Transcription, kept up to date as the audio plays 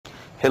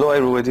Hello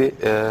everybody.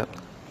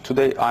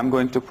 Today I'm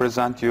going to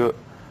present you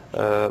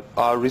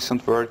our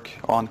recent work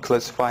on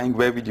classifying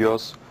web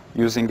videos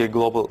using a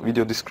global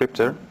video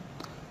descriptor.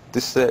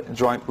 This is a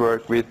joint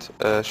work with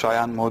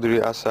Shayan,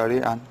 Modiri,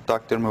 Assari and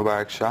Dr.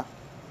 Mubarak Shah.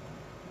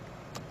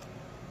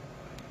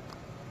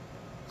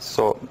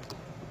 So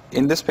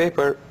in this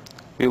paper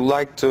we would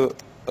like to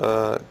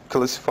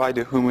classify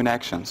the human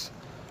actions.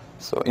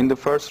 So in the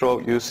first row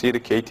you see the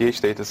KTH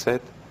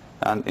dataset,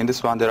 and in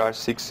this one there are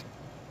 6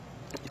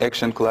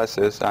 action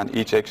classes, and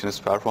each action is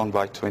performed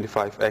by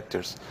 25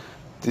 actors.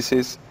 This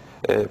is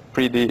a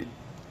pretty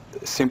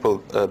simple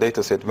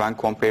data set when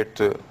compared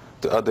to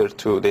the other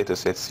 2 data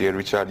sets here,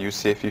 which are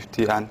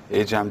UCA50 and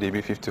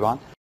HMDB51.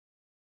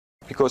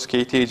 Because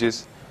KTH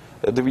is,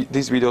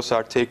 these videos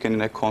are taken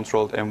in a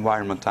controlled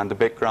environment and the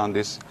background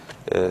is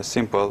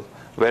simple,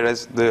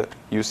 whereas the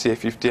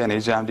UCA50 and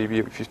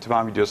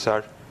HMDB51 videos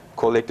are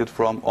collected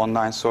from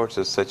online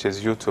sources such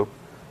as YouTube,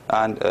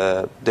 and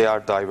they are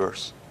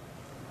diverse.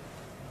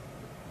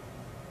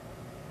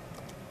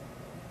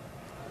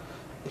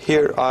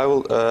 Here I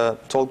will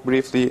talk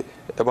briefly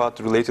about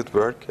the related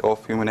work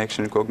of human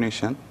action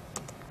recognition.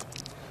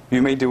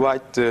 You may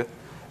divide the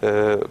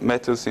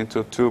methods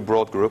into 2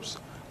 broad groups.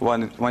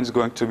 One is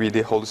going to be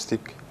the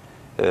holistic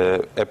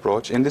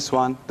approach. In this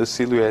one, the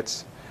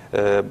silhouettes,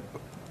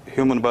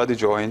 human body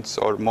joints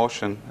or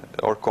motion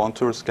or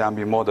contours can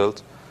be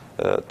modeled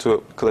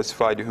to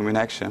classify the human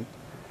action.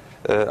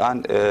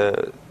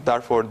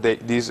 Therefore,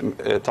 these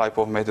type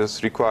of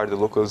methods require the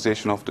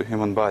localization of the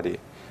human body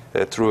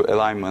through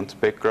alignment,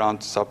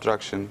 background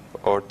subtraction,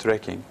 or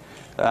tracking.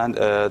 And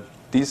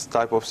these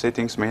type of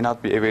settings may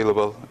not be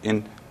available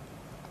in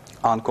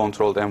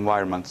uncontrolled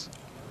environments.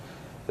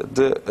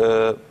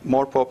 The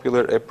more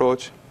popular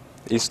approach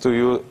is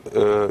to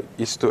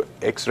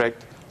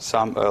extract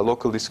some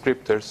local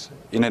descriptors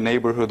in a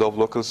neighborhood of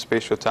local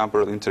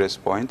spatio-temporal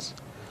interest points.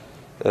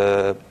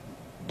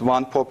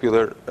 One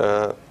popular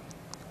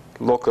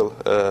local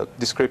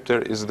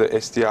descriptor is the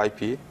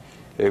STIP,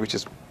 which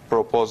is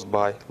proposed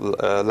by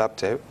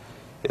LabTev.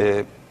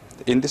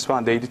 In this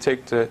one, they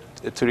detect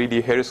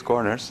 3D Harris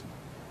corners,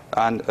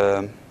 and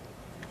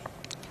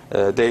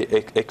they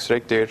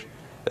extract their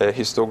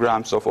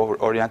histograms of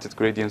oriented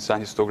gradients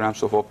and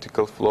histograms of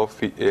optical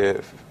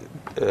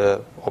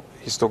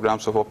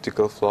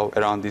flow,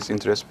 around these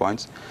interest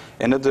points.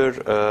 Another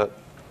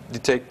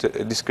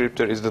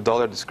descriptor is the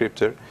dollar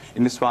descriptor.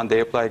 In this one, they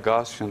apply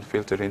Gaussian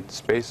filter in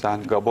space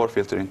and Gabor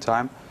filter in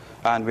time,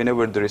 and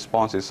whenever the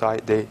response is high,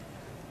 they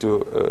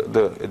do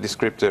the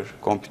descriptor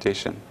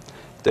computation.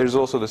 There is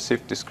also the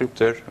SIFT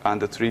descriptor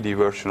and the 3D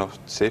version of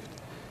SIFT.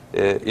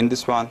 In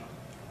this one,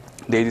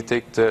 they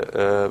detect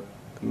the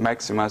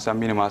maximas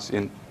and minimas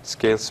in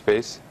scale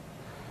space,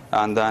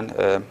 and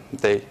then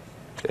they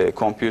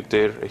compute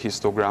their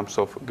histograms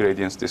of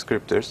gradients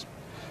descriptors.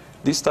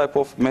 These type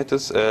of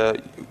methods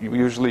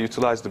usually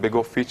utilize the bag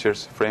of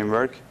features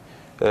framework.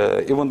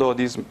 Even though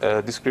these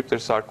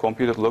descriptors are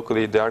computed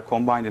locally, they are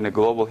combined in a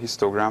global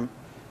histogram,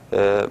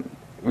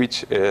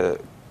 which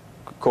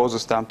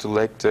causes them to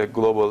lack the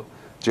global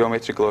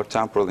geometrical or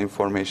temporal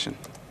information.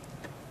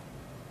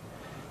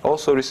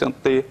 Also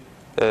recently,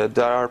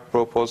 there are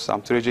proposed some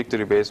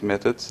trajectory-based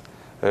methods.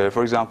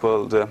 For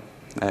example, the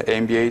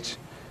MVA.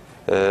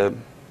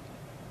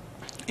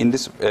 In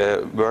this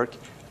work,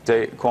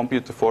 they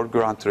compute the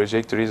foreground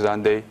trajectories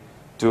and they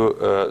do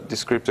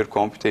descriptor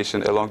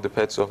computation along the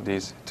paths of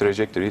these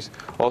trajectories.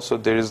 Also,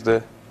 there's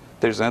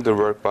another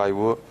work by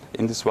Wu.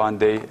 In this one,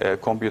 they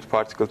compute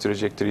particle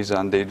trajectories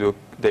and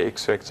they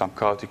extract some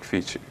chaotic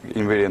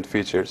invariant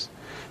features.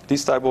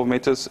 These type of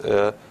methods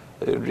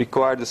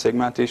require the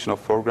segmentation of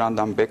foreground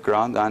and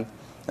background, and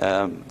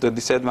the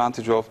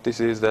disadvantage of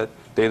this is that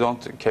they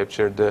don't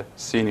capture the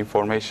scene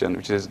information,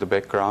 which is the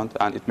background,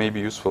 and it may be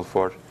useful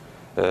for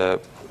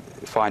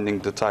finding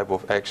the type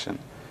of action,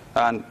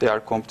 and they are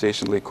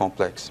computationally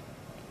complex.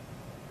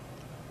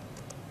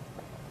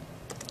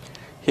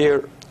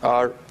 Here,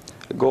 our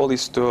goal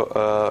is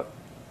to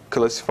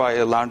classify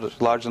a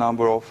large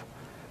number of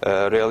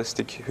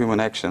realistic human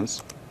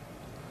actions,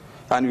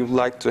 and we would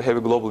like to have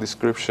a global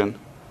description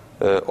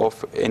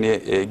of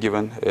any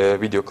given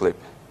video clip.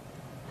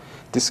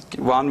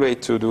 One way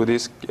to do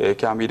this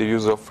can be the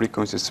use of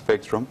frequency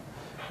spectrum.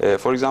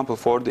 For example,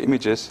 for the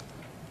images,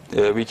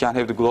 we can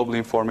have the global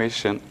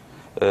information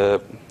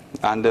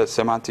and the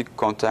semantic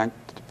content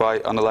by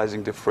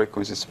analyzing the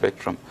frequency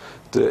spectrum.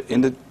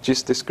 In the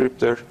GIST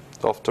descriptor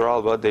of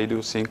Toralba, they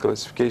do scene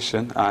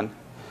classification, and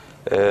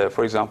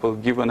for example,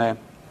 given a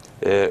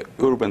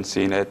urban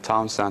scene, a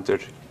town center,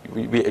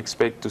 we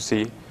expect to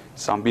see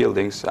some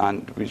buildings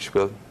and which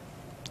will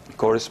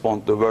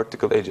correspond to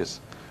vertical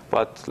edges.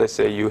 But let's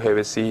say you have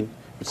a scene,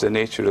 it's a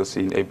natural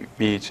scene, a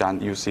beach,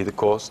 and you see the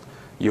coast,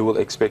 you will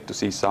expect to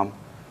see some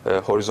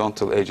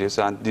horizontal edges,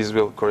 and these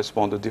will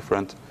correspond to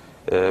different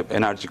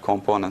energy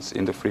components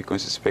in the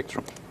frequency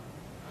spectrum.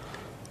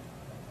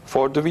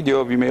 For the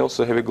video, we may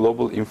also have a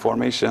global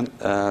information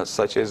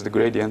such as the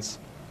gradients,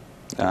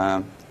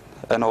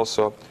 and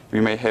also we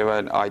may have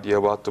an idea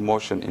about the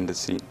motion in the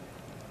scene.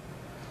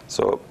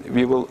 So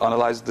we will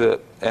analyze the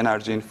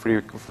energy in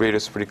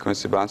various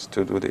frequency bands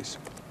to do this.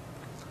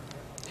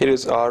 Here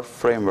is our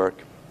framework.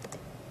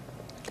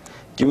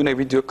 Given a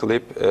video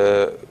clip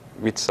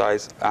with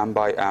size m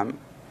by m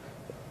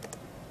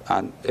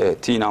and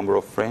t number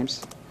of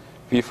frames,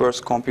 we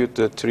first compute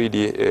the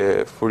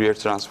 3D Fourier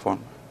transform.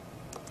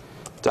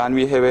 Then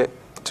we have a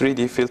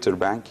 3D filter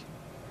bank,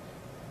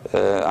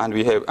 and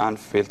we have n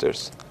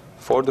filters.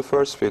 For the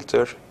first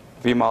filter,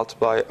 we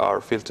multiply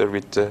our filter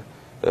with the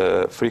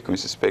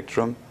frequency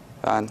spectrum,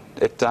 and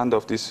at the end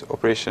of this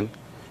operation,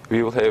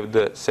 we will have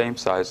the same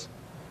size,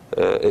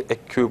 a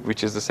cube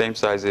which is the same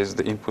size as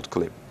the input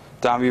clip.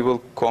 Then we will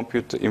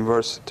compute the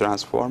inverse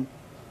transform,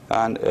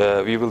 and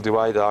we will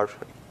divide our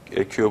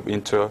cube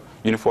into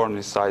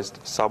uniformly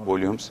sized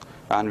subvolumes,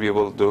 and we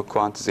will do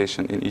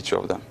quantization in each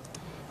of them.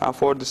 And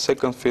for the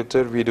second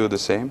filter, we do the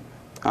same,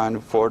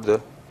 and for the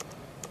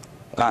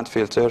end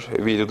filter,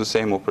 we do the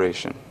same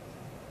operation.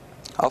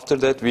 After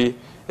that, we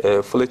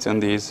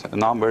flatten these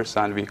numbers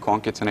and we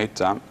concatenate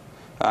them,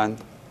 and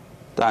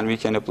then we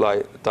can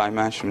apply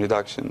dimension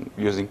reduction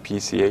using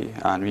PCA,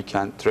 and we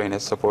can train a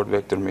support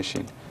vector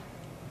machine.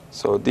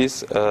 So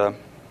this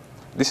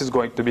is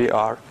going to be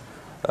our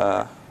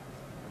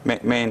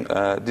main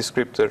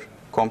descriptor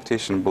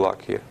computation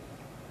block here.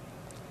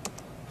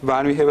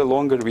 When we have a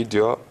longer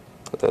video,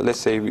 let's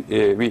say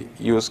we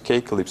use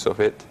K clips of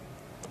it,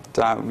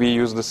 then we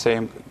use the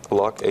same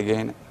block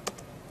again,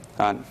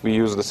 and we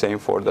use the same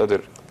for the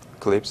other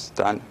clips.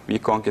 Then we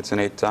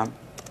concatenate them,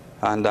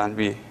 and then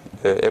we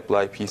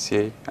apply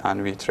PCA,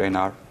 and we train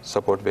our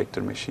support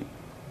vector machine.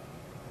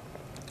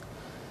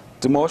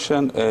 The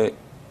motion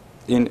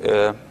in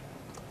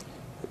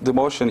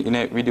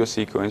a video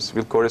sequence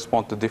will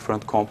correspond to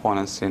different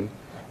components in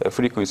a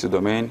frequency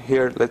domain.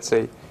 Here, let's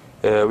say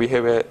we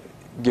have a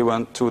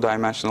given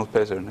two-dimensional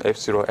pattern,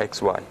 f0,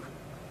 xy.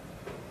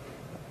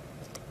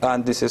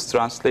 And this is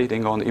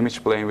translating on the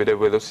image plane with a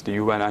velocity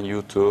u1 and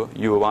u2,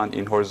 u1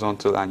 in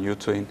horizontal and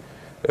u2 in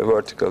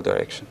vertical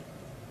direction.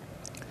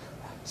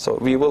 So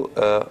we will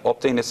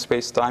obtain a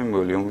space-time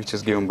volume which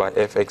is given by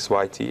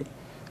fxyt,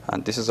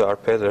 and this is our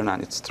pattern,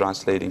 and it's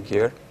translating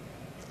here.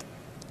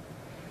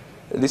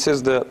 This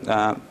is the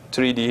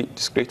 3D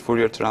discrete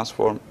Fourier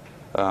transform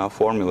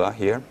formula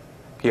here.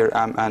 Here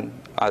m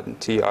and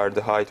t are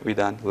the height, width,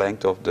 and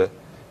length of the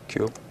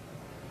cube.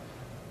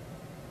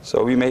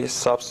 So we may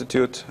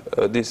substitute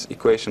this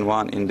equation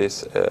 1 in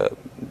this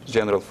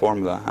general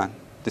formula, and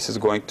this is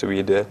going to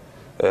be the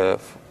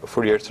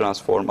Fourier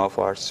transform of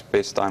our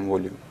space-time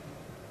volume.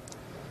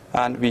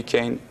 And we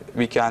can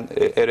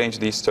arrange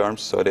these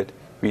terms so that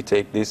we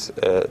take this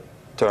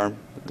term,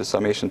 the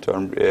summation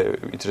term,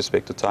 with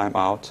respect to time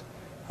out,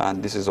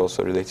 and this is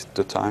also related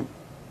to time.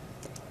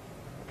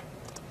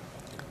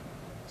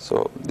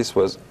 So this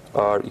was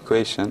our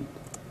equation.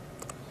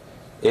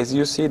 As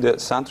you see, the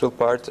central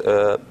part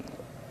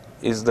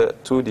is the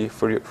 2D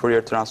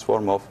Fourier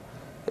transform of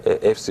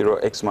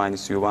f0 x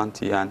minus u1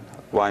 t and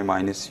y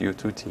minus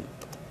u2 t.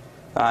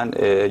 And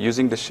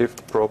using the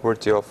shift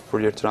property of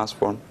Fourier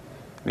transform,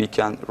 we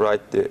can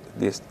write the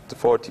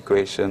fourth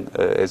equation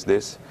as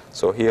this.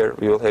 So here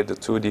we will have the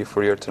 2D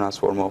Fourier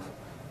transform of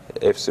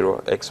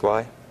f0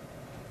 xy,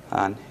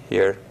 and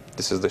here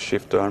this is the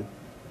shift term,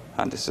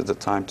 and this is the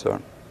time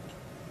term.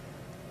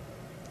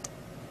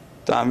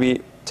 Then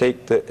we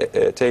take the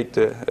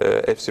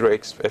f0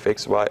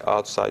 fxy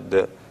outside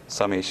the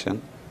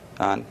summation,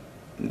 and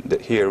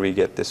here we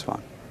get this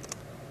one.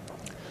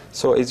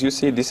 So as you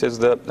see, this is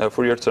the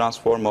Fourier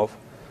transform of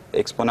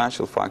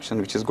exponential function,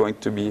 which is going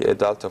to be a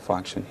delta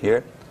function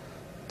here.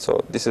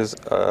 So this is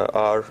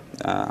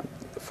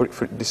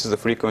this is the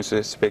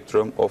frequency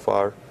spectrum of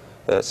our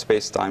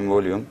space-time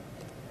volume,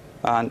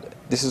 and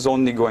this is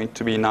only going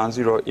to be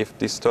non-zero if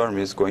this term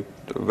is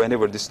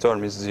whenever this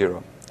term is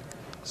 0.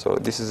 So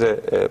this is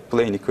a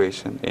plane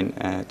equation in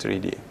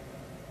 3D.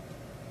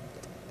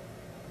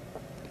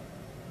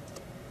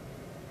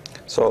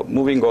 So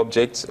moving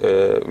objects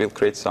will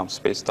create some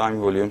space-time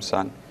volumes,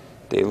 and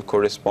they will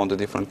correspond to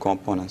different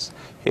components.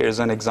 Here's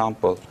an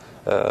example.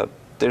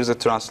 There's a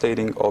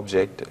translating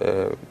object.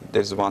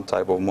 There's one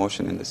type of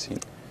motion in the scene.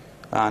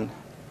 And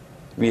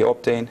we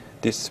obtain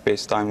this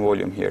space-time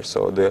volume here.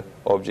 So the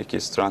object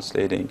is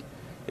translating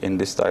in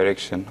this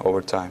direction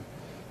over time.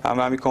 And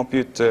when we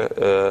compute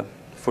the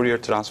Fourier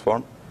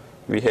transform,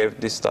 we have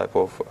this type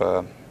of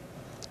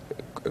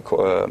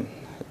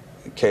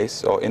case.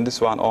 So in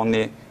this one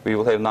only, we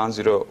will have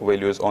non-zero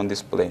values on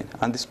this plane.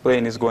 And this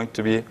plane is going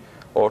to be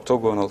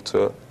orthogonal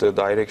to the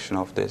direction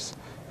of this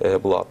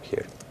blob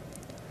here.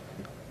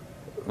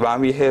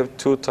 When we have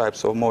two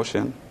types of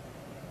motion,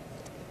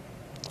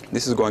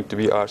 this is going to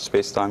be our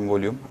space-time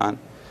volume, and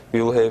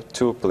we will have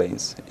two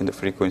planes in the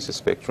frequency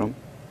spectrum.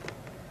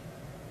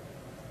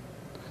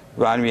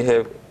 When we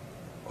have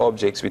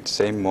objects with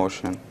same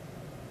motion,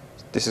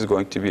 this is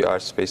going to be our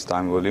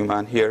space-time volume,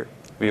 and here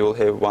we will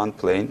have one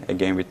plane,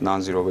 again with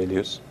non-zero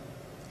values.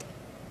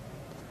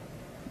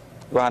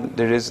 When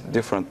there is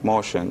different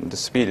motion, the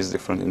speed is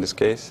different in this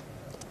case,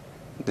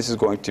 this is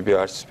going to be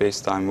our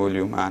space-time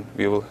volume, and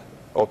we will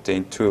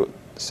obtain two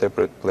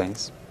separate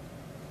planes.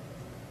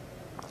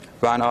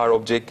 When our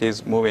object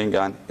is moving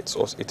and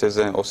it is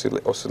an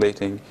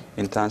oscillating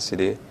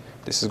intensity,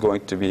 this is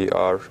going to be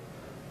our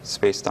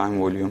space-time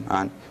volume,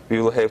 and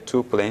we will have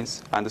two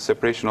planes, and the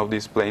separation of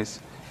these planes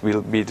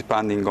will be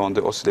depending on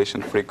the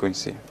oscillation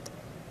frequency.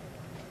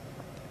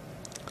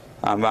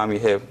 And when we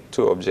have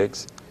two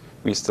objects,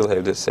 we still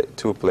have the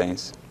two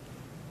planes.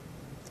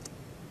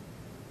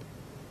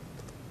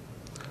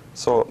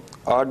 So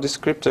our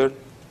descriptor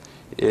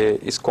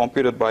is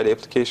computed by the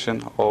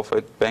application of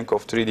a bank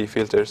of 3D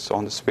filters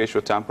on the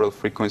spatio-temporal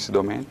frequency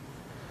domain.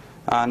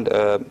 And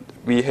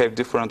we have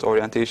different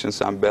orientations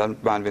and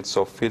bandwidths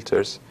of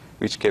filters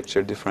which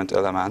capture different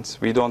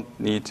elements. We don't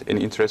need an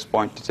interest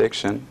point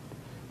detection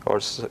or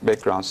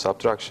background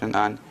subtraction,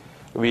 and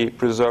we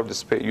preserve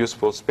the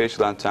useful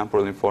spatial and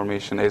temporal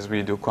information as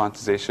we do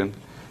quantization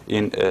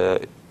in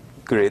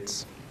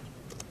grids.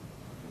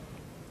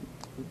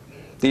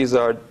 These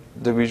are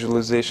the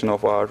visualization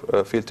of our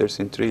filters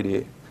in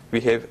 3D.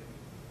 We have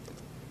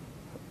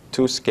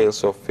two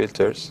scales of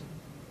filters.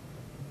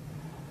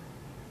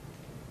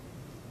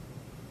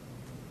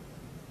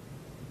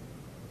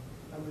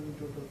 How many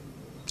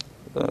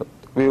total?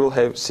 We will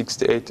have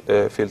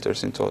 68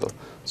 filters in total.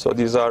 So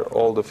these are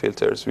all the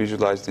filters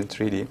visualized in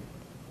 3D.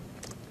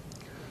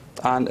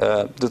 And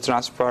the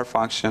transfer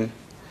function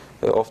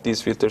of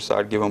these filters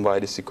are given by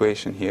this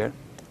equation here.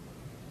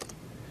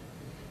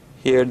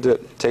 Here the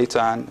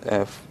theta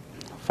and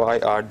phi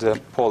are the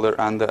polar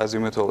and the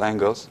azimuthal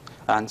angles,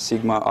 and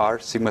sigma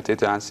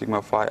theta and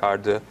sigma phi are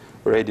the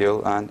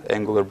radial and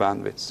angular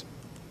bandwidths.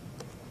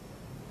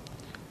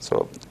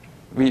 So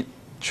we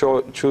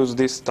choose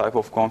this type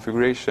of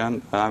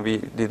configuration, and we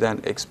did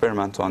an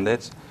experiment on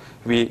that.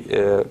 We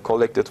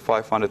collected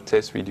 500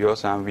 test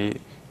videos, and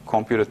we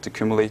computed the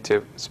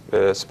cumulative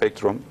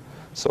spectrum.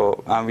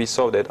 So, and we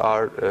saw that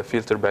our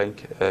filter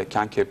bank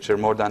can capture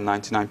more than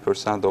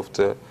 99% of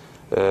the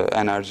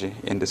energy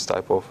in this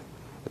type of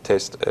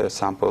test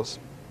samples.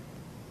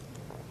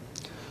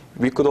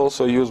 We could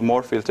also use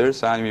more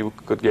filters, and we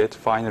could get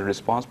finer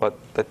response, but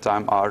at that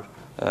time our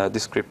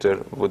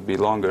descriptor would be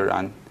longer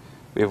and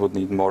we would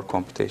need more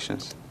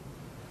computations.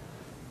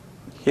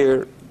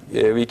 Here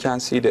we can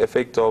see the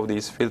effect of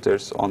these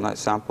filters on a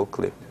sample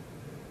clip.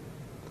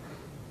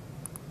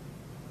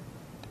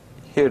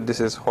 Here this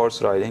is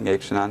horse riding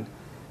action,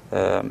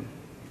 and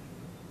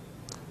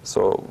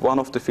so one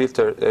of the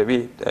filter,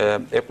 we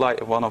apply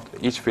one of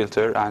each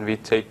filter, and we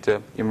take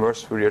the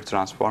inverse Fourier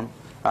transform,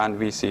 and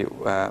we see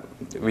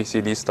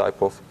these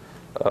type of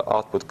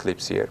output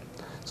clips here.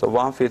 So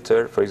one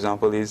filter, for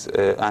example, is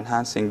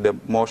enhancing the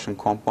motion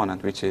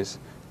component, which is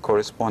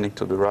corresponding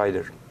to the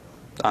rider,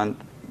 and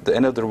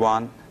another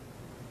one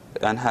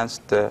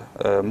enhanced the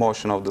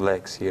motion of the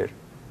legs here.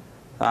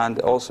 And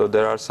also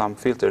there are some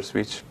filters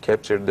which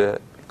capture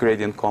the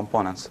gradient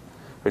components.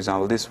 For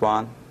example, this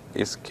one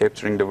is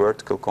capturing the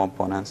vertical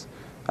components,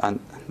 and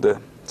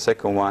the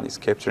second one is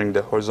capturing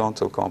the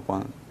horizontal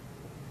component,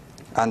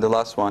 and the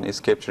last one is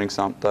capturing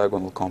some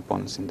diagonal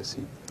components in the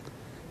scene.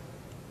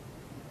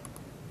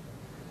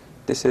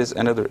 This is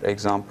another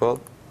example.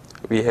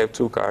 We have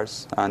two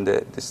cars, and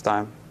this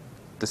time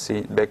the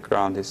scene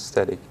background is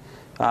static,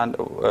 and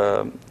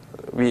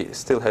we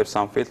still have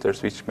some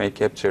filters which may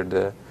capture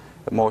the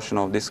motion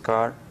of this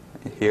car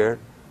here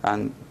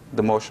and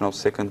the motion of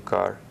second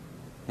car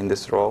in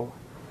this row.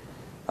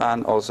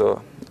 And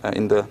also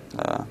in the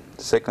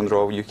second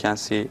row you can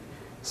see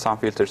some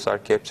filters are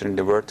capturing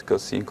the vertical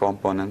scene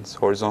components,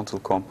 horizontal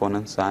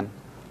components, and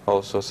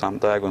also some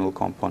diagonal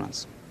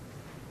components.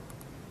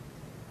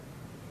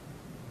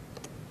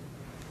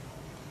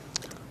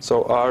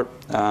 So our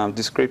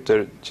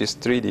descriptor, which is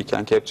 3D,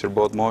 can capture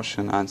both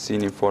motion and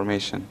scene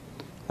information.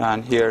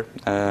 And here,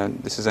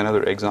 this is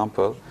another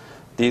example.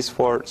 These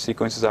four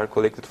sequences are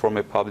collected from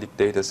a public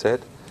data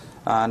set,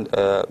 and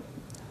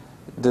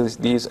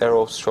these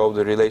arrows show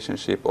the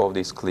relationship of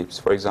these clips.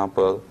 For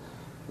example,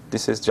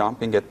 this is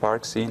jumping at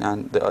park scene,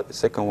 and the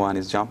second one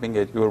is jumping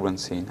at urban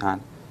scene,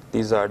 and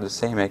these are the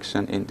same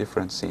action in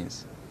different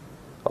scenes.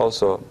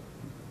 Also,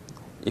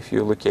 if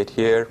you look at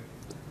here,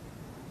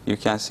 you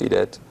can see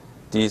that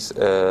these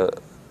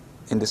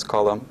in this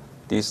column,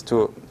 these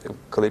two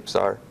clips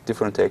are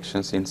different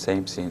actions in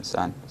same scenes,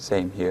 and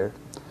same here.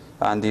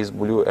 And these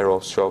blue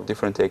arrows show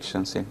different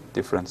actions in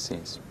different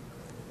scenes.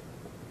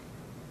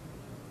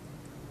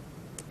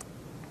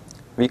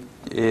 We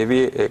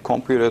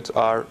computed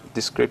our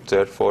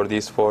descriptor for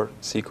these four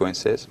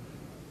sequences,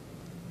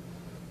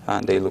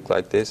 and they look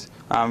like this.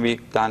 And we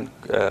then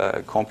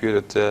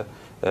computed the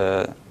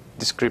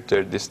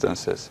descriptor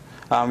distances.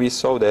 And we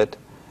saw that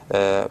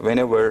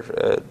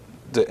whenever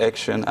the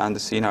action and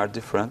the scene are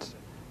different,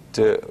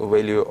 the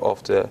value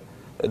of the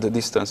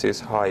distance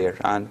is higher.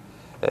 And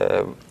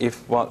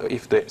if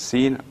the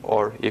scene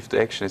or if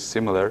the action is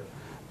similar,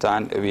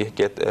 then we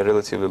get a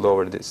relatively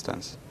lower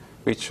distance,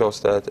 which shows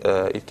that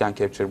it can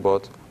capture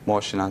both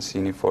motion and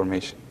scene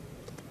information.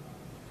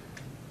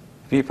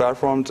 We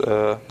performed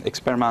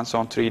experiments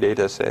on 3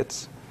 data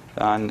sets,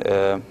 and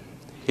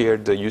here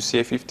the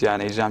UCA50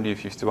 and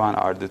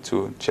HMDB51 are the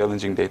two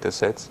challenging data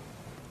sets.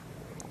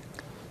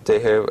 They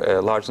have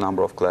a large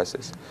number of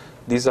classes.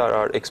 These are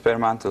our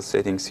experimental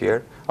settings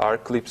here. Our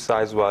clip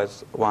size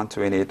was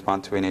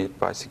 128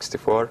 by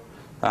 64,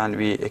 and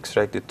we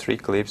extracted 3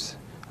 clips,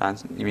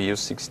 and we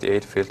used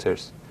 68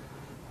 filters.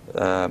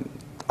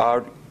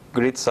 Our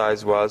grid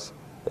size was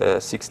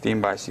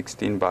 16 by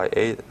 16 by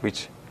 8,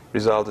 which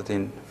resulted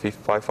in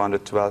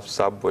 512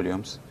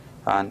 subvolumes,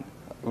 and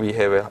we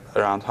have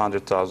around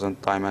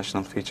 100,000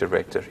 dimensional feature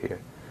vector here.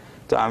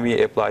 Then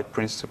we applied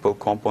principal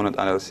component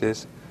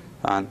analysis,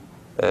 and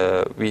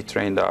we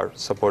trained our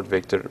support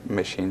vector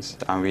machines,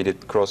 and we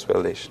did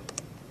cross-validation.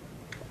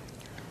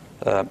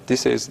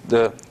 This is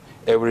the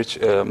average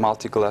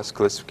multi-class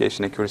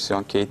classification accuracy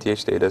on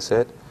KTH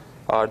dataset.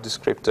 Our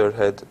descriptor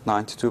had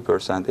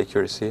 92%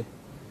 accuracy,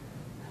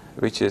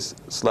 which is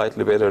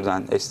slightly better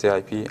than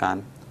STIP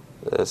and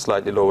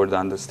slightly lower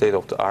than the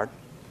state-of-the-art.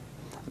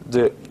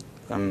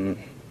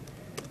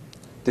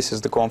 This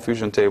is the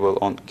confusion table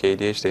on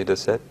KDH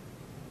dataset.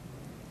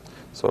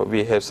 So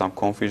we have some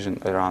confusion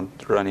around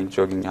running,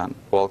 jogging, and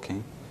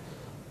walking.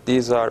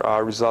 These are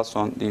our results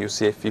on the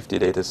UCA50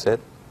 dataset.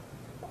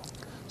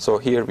 So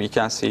here we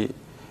can see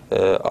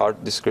our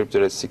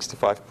descriptor is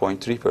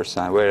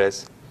 65.3%,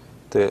 whereas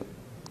the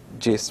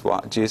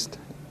GIST,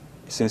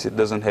 since it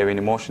doesn't have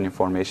any motion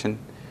information,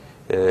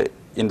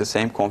 in the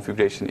same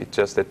configuration, it's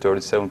just at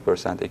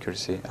 37%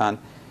 accuracy. And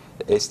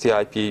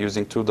STIP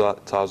using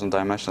 2000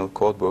 dimensional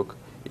codebook,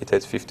 it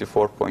had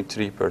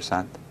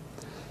 54.3%.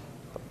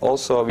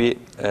 Also, we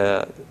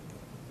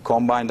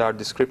combined our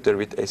descriptor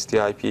with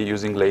STIP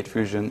using late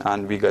fusion,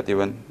 and we got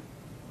even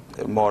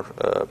more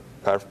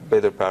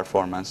better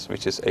performance,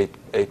 which is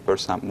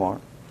 8% more.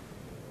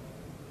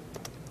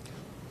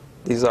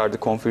 These are the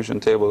confusion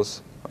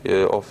tables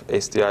of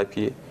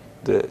STIP,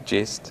 the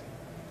GIST,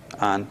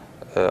 and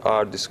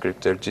our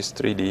descriptor,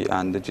 GIST-3D,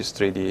 and the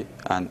GIST-3D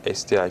and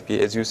STIP.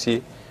 As you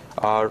see,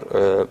 our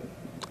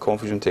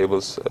confusion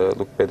tables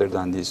look better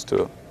than these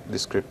two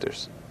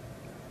descriptors.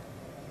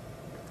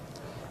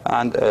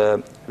 And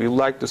we would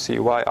like to see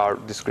why our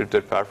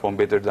descriptor performed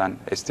better than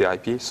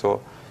STIP.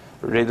 So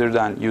rather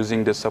than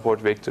using the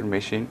support vector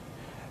machine,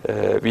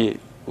 we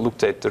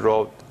looked at the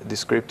raw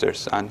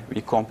descriptors, and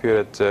we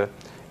compared the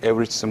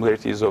average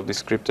similarities of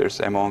descriptors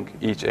among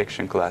each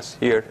action class.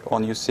 Here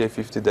on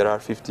UCA50 there are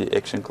 50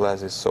 action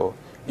classes, so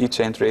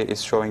each entry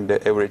is showing the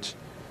average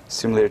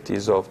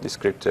similarities of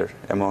descriptor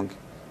among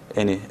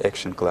any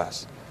action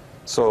class.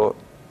 So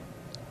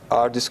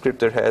our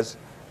descriptor has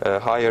a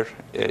higher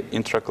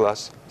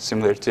intra-class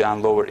similarity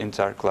and lower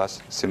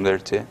inter-class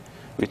similarity,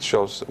 which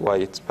shows why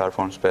it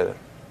performs better.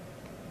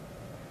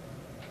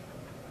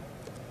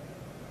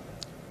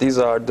 These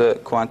are the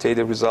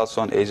quantitative results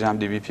on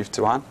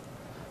HMDB51.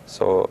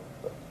 So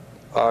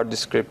our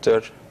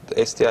descriptor,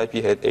 the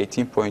STIP had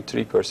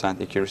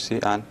 18.3% accuracy,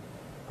 and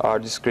our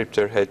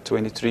descriptor had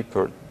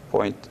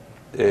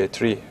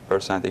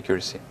 23.3%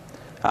 accuracy.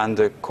 And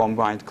the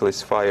combined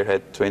classifier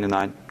had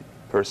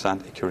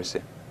 29%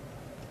 accuracy.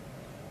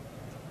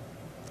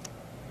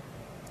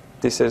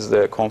 This is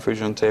the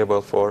confusion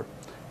table for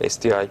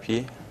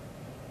STIP,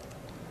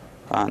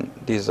 and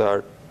these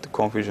are the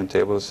confusion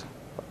tables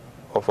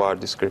of our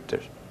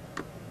descriptor.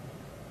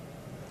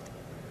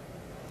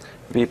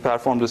 We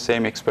performed the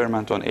same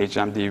experiment on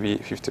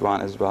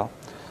HMDB51 as well.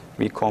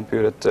 We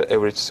computed the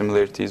average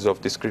similarities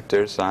of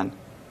descriptors, and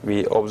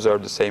we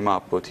observed the same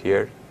output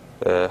here,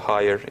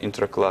 higher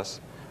intra-class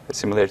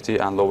similarity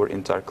and lower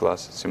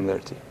inter-class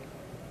similarity.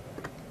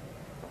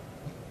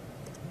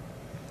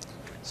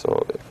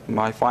 So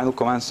my final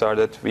comments are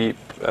that we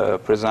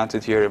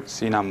presented here a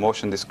scene and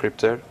motion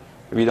descriptor.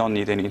 We don't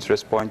need any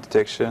interest point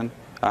detection,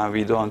 and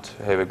we don't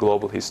have a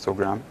global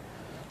histogram.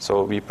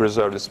 So we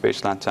preserve the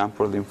spatial and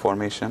temporal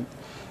information.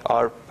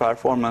 Our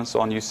performance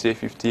on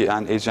UCA50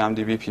 and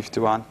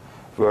HMDB51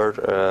 were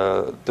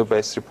the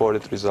best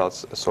reported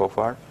results so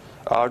far.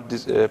 Our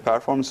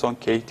performance on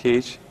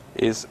KTH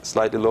is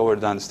slightly lower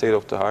than the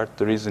state-of-the-art.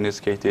 The reason is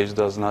KTH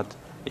does not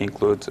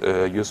include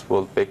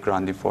useful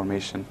background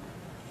information.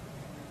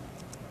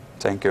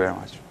 Thank you very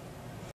much.